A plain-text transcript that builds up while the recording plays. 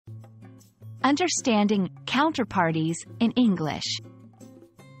Understanding Counterparties in English.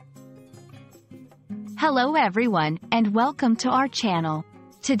 Hello everyone, and welcome to our channel.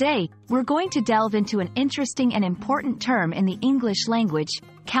 Today, we're going to delve into an interesting and important term in the English language,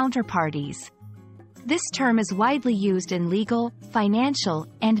 counterparties. This term is widely used in legal, financial,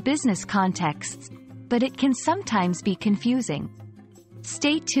 and business contexts, but it can sometimes be confusing.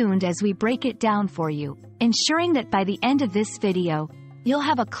 Stay tuned as we break it down for you, ensuring that by the end of this video, you'll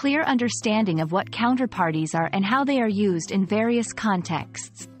have a clear understanding of what counterparties are and how they are used in various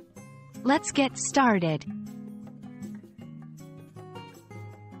contexts. Let's get started.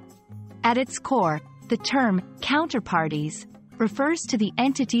 At its core, the term counterparties refers to the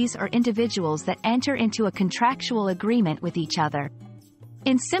entities or individuals that enter into a contractual agreement with each other.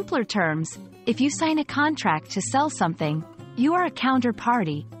 In simpler terms, if you sign a contract to sell something, you are a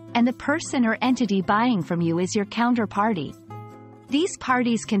counterparty, and the person or entity buying from you is your counterparty. These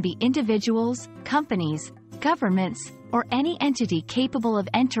parties can be individuals, companies, governments, or any entity capable of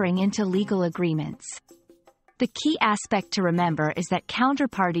entering into legal agreements. The key aspect to remember is that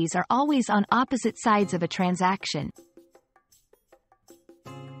counterparties are always on opposite sides of a transaction.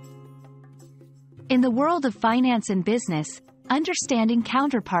 In the world of finance and business, understanding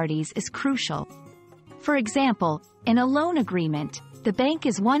counterparties is crucial. For example, in a loan agreement, the bank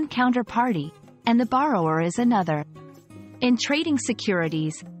is one counterparty, and the borrower is another. In trading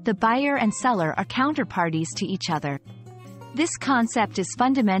securities, the buyer and seller are counterparties to each other. This concept is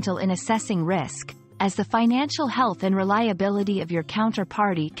fundamental in assessing risk, as the financial health and reliability of your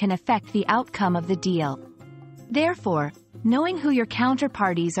counterparty can affect the outcome of the deal. Therefore, knowing who your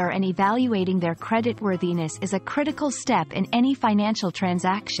counterparties are and evaluating their creditworthiness is a critical step in any financial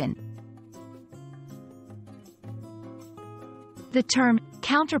transaction. The term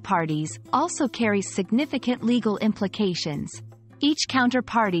counterparties also carries significant legal implications. Each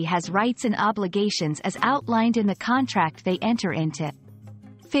counterparty has rights and obligations as outlined in the contract they enter into.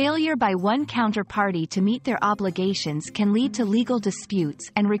 Failure by one counterparty to meet their obligations can lead to legal disputes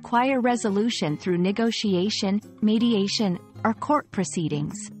and require resolution through negotiation, mediation, or court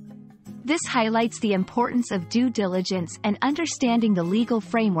proceedings. This highlights the importance of due diligence and understanding the legal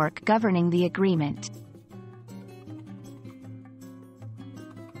framework governing the agreement.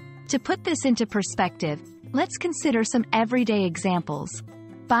 To put this into perspective, let's consider some everyday examples.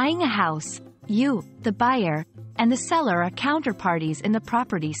 Buying a house, you, the buyer, and the seller are counterparties in the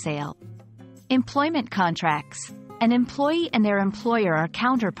property sale. Employment contracts, an employee and their employer are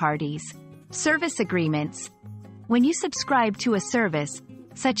counterparties. Service agreements. When you subscribe to a service,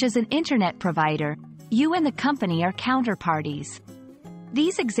 such as an internet provider, you and the company are counterparties.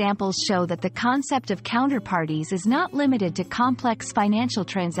 These examples show that the concept of counterparties is not limited to complex financial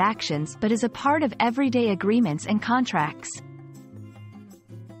transactions but is a part of everyday agreements and contracts.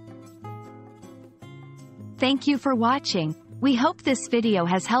 Thank you for watching. We hope this video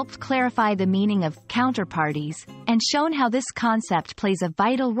has helped clarify the meaning of counterparties and shown how this concept plays a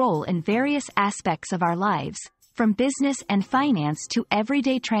vital role in various aspects of our lives, from business and finance to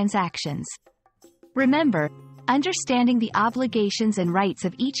everyday transactions. Remember, understanding the obligations and rights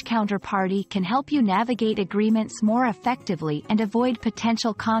of each counterparty can help you navigate agreements more effectively and avoid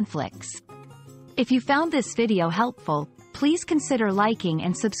potential conflicts. If you found this video helpful, please consider liking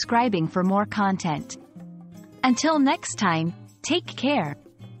and subscribing for more content. Until next time, take care.